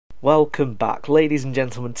Welcome back, ladies and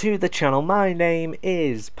gentlemen, to the channel. My name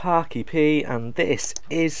is ParkyP and this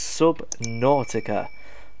is Subnautica.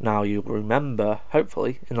 Now, you remember,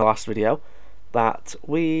 hopefully, in the last video, that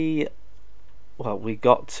we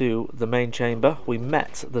got to the main chamber, we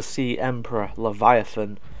met the Sea Emperor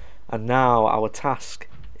Leviathan, and now our task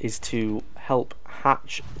is to help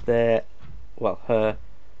hatch her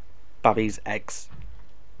baby's eggs.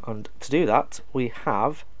 And to do that, we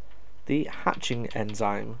have the hatching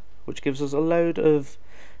enzyme, which gives us a load of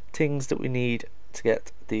things that we need to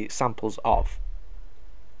get the samples of.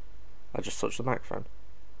 I just touched the microphone.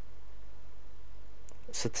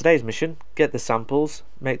 So today's mission, get the samples,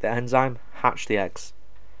 make the enzyme, hatch the eggs.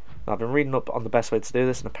 Now, I've been reading up on the best way to do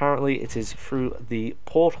this, and apparently it is through the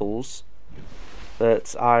portals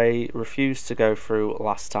that I refused to go through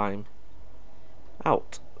last time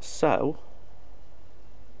out. So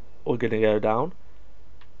we're going to go down.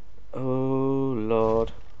 Oh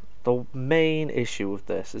lord. The main issue with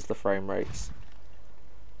this is the frame rates.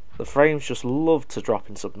 The frames just love to drop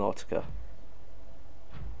in Subnautica.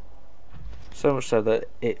 So much so that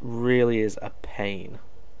it really is a pain.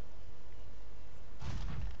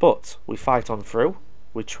 But we fight on through.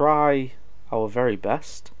 We try our very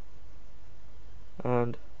best.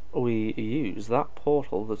 And we use that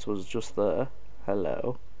portal that was just there,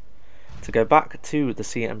 hello, to go back to the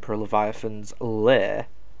Sea Emperor Leviathan's lair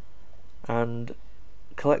and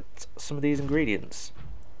collect some of these ingredients.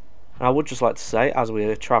 And I would just like to say, as we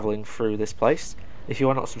are travelling through this place, if you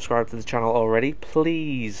are not subscribed to the channel already,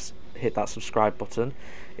 please hit that subscribe button.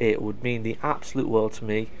 It would mean the absolute world to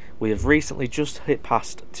me. We have recently just hit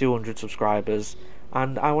past 200 subscribers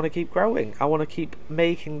and I want to keep growing. I want to keep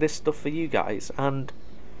making this stuff for you guys, and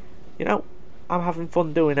you know, I'm having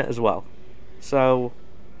fun doing it as well. So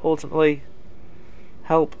ultimately,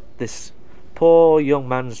 help this poor young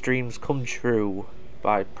man's dreams come true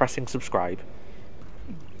by pressing subscribe.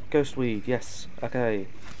 Ghost weed, yes, okay.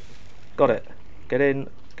 Got it. Get in,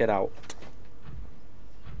 get out.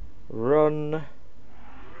 Run.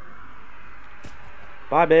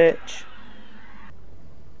 Bye, bitch.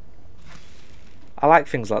 I like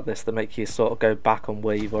things like this that make you sort of go back on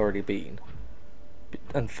where you've already been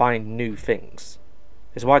and find new things.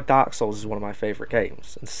 It's why Dark Souls is one of my favourite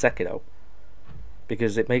games, and Sekiro,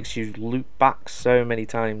 because it makes you loop back so many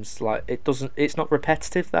times. Like, it's not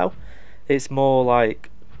repetitive though. It's more like,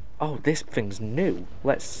 oh, this thing's new,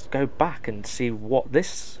 let's go back and see what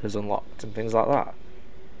this has unlocked and things like that.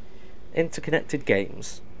 Interconnected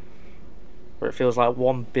games where it feels like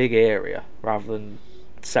one big area rather than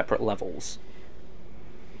separate levels.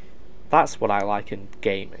 That's what I like in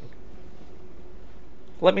gaming.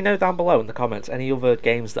 Let me know down below in the comments any other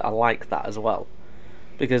games that are like that as well,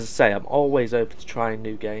 because say, I'm always open to trying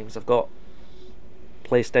new games. I've got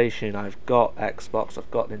PlayStation, I've got Xbox,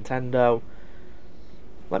 I've got Nintendo.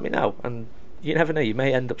 Let me know, and you never know, you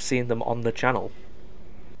may end up seeing them on the channel.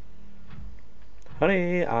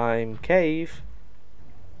 Honey, I'm Cave.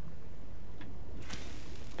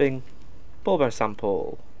 Bing. Bulbo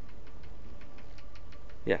sample.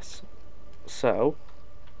 Yes. So,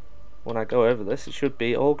 when I go over this, it should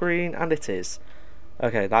be all green, and it is.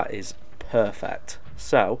 Okay, that is perfect.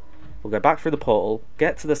 So, we'll go back through the portal,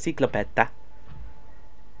 get to the Ciclopeta,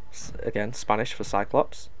 again, Spanish for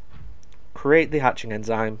Cyclops, create the hatching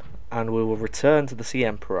enzyme, and we will return to the Sea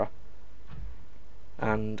Emperor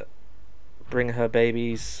and bring her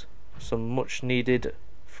babies some much needed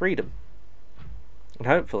freedom. And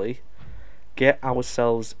hopefully, get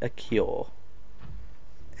ourselves a cure.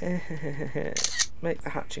 Make the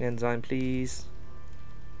hatching enzyme, please.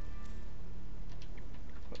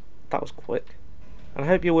 That was quick. And I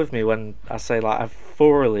hope you're with me when I say, like, I've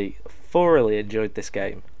thoroughly enjoyed this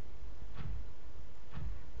game.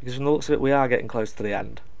 Because from the looks of it, we are getting close to the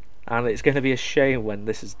end. And it's going to be a shame when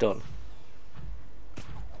this is done.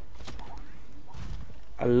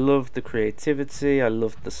 I love the creativity, I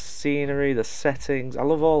love the scenery, the settings, I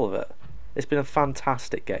love all of it. It's been a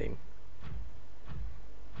fantastic game.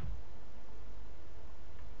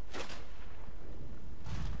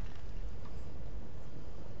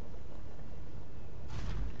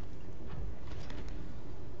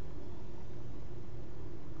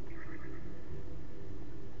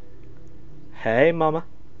 Hey mama,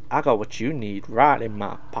 I got what you need right in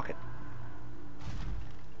my pocket.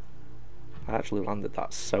 I actually landed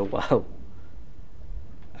that so well.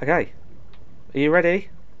 Okay, are you ready?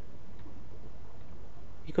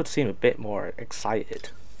 You could seem a bit more excited.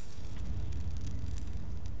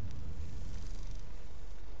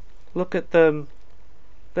 Look at them.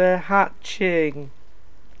 They're hatching.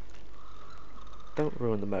 Don't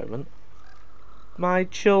ruin the moment. My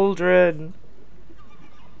children.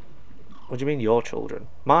 What do you mean your children?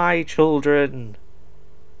 My children!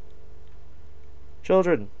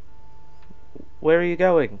 Children! Where are you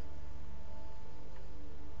going?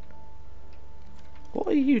 What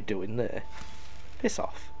are you doing there? Piss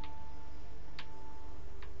off.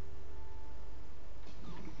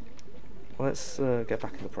 Let's get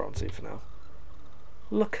back in the prawn suit for now.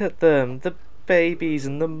 Look at them, the babies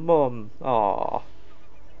and the mum. Aww.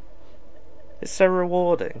 It's so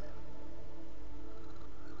rewarding.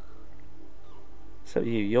 So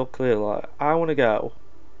you're clearly like, I want to go.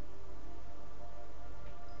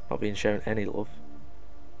 Not being shown any love.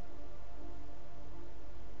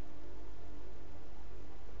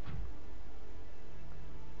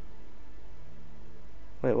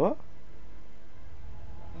 Wait, what?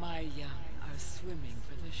 My young are swimming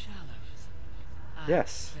for the shallows.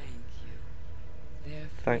 Yes. Thank you. Their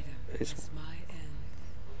Thank freedom is my end.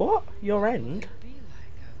 What? Your What end? would it be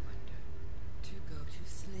like, I wonder, to go to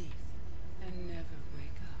sleep and never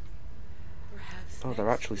wake up? Perhaps Oh, they're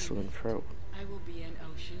next actually week swimming through. I will be an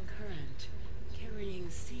ocean current,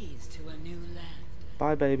 carrying seas to a new land.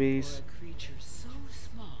 Bye, babies. For a creature so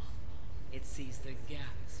small, it sees the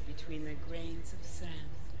gaps between the grains of sand.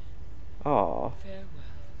 Aw, Farewell,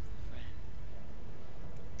 friend.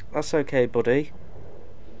 that's okay, buddy.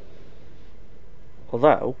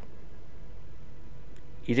 Although,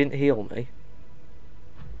 you didn't heal me.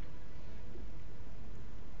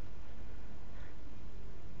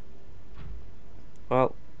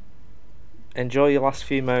 Well, enjoy your last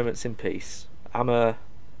few moments in peace. I'm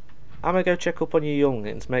gonna go check up on your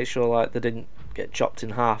youngins, make sure like they didn't get chopped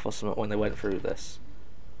in half or something when they went through this.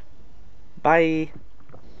 Bye.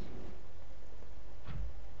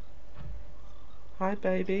 Hi,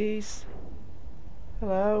 babies.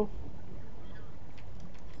 Hello.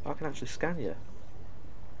 I can actually scan you.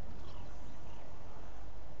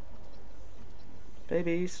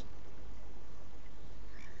 Babies.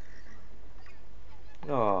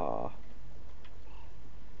 Aww.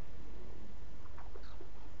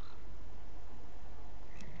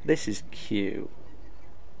 This is cute.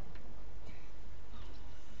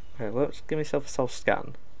 Okay, let's give myself a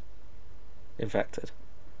self-scan. Infected.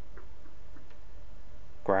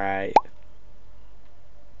 Great.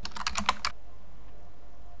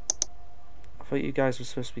 I thought you guys were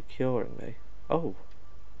supposed to be curing me. Oh.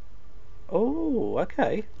 Oh,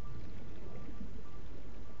 okay.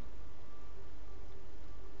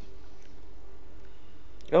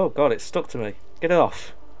 Oh god, it's stuck to me. Get it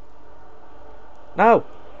off. No!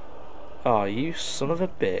 Oh, you son of a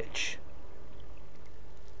bitch.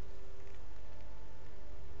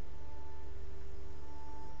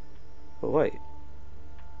 But wait.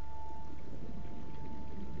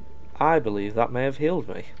 I believe that may have healed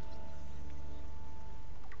me.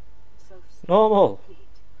 Normal!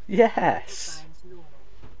 Yes!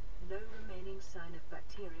 No remaining sign of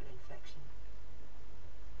bacterial infection.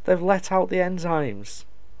 They've let out the enzymes.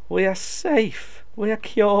 We are safe. We are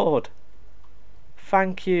cured.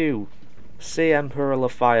 Thank you, Sea Emperor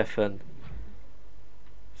LEVIATHAN,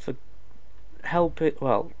 for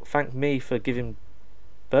thank me for giving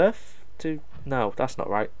birth to... No, that's not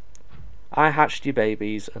right. I hatched your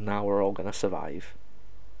babies and now we're all gonna survive.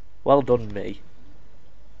 Well done, me.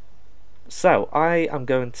 So, I am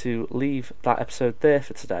going to leave that episode there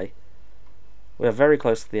for today. We are very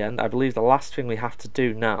close to the end. I believe the last thing we have to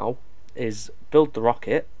do now is build the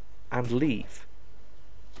rocket and leave.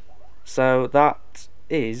 So that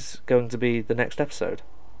is going to be the next episode,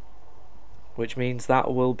 which means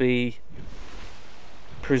that will be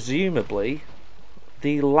presumably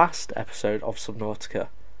the last episode of Subnautica.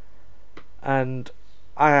 And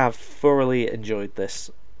I have thoroughly enjoyed this,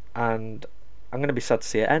 and I'm going to be sad to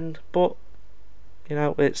see it end, but you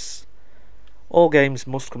know, it's all games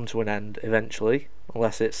must come to an end eventually,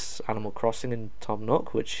 unless it's Animal Crossing and Tom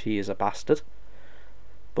Nook, which he is a bastard.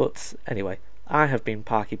 But anyway, I have been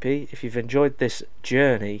ParkyP. If you've enjoyed this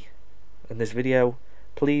journey and this video,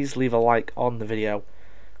 please leave a like on the video,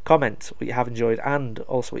 comment what you have enjoyed and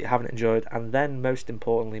also what you haven't enjoyed, and then most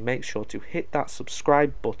importantly make sure to hit that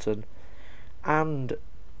subscribe button and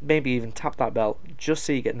maybe even tap that bell just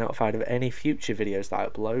so you get notified of any future videos that I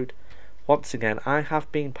upload. Once again, I have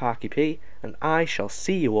been ParkyP, and I shall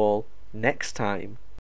see you all next time.